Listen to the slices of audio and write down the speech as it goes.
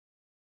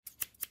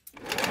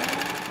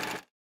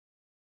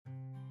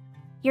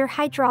Your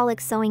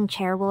hydraulic sewing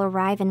chair will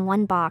arrive in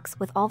one box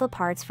with all the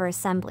parts for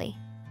assembly.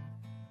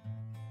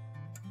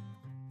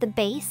 The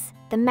base,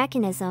 the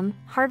mechanism,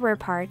 hardware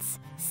parts,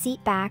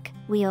 seat back,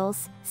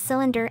 wheels,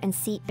 cylinder and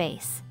seat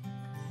base.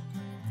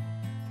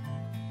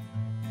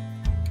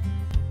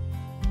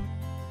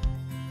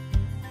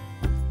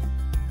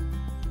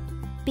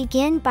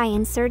 Begin by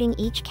inserting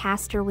each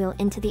caster wheel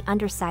into the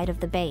underside of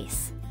the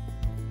base.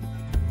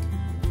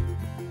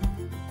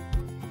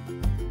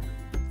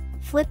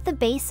 Flip the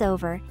base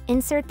over,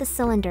 insert the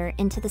cylinder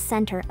into the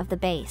center of the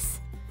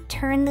base.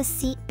 Turn the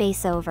seat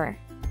base over.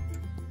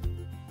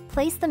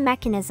 Place the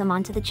mechanism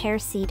onto the chair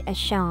seat as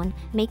shown,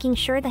 making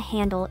sure the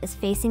handle is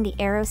facing the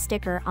arrow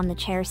sticker on the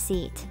chair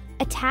seat.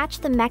 Attach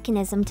the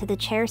mechanism to the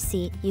chair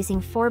seat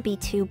using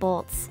 4B2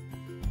 bolts,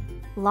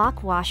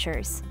 lock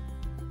washers,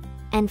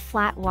 and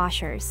flat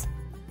washers.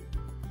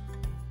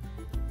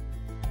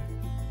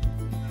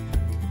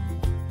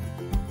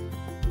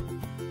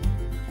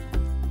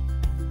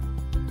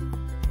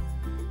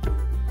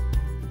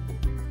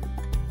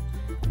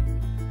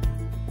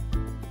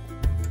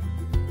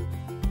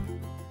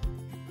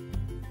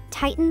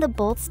 Tighten the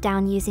bolts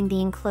down using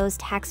the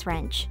enclosed hex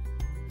wrench.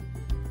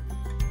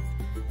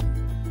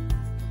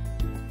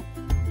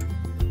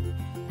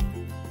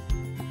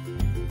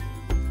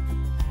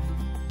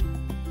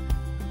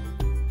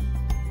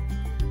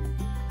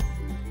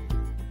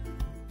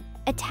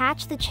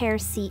 Attach the chair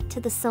seat to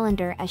the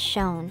cylinder as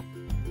shown.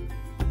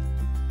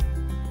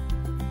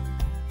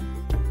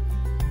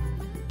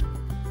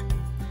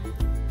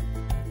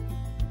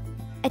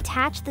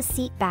 Attach the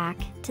seat back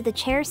to the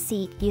chair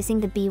seat using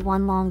the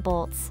B1 long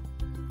bolts.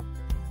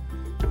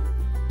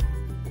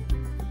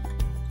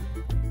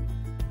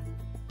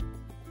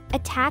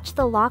 Attach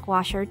the lock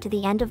washer to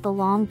the end of the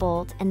long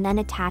bolt and then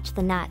attach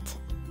the nut.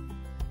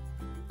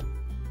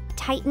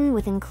 Tighten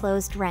with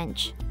enclosed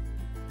wrench.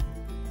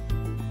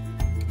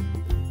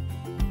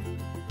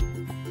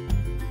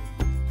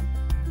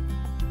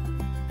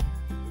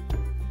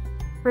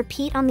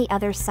 Repeat on the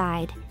other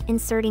side,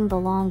 inserting the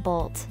long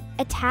bolt.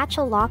 Attach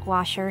a lock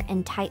washer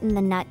and tighten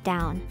the nut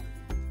down.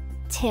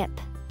 Tip: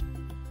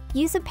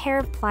 use a pair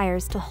of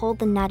pliers to hold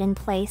the nut in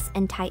place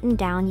and tighten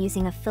down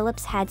using a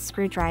Phillips head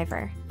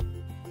screwdriver.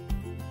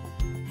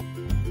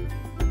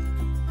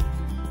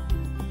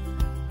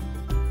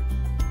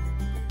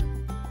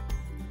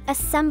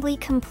 Assembly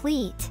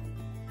complete.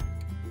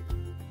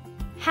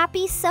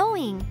 Happy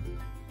sewing!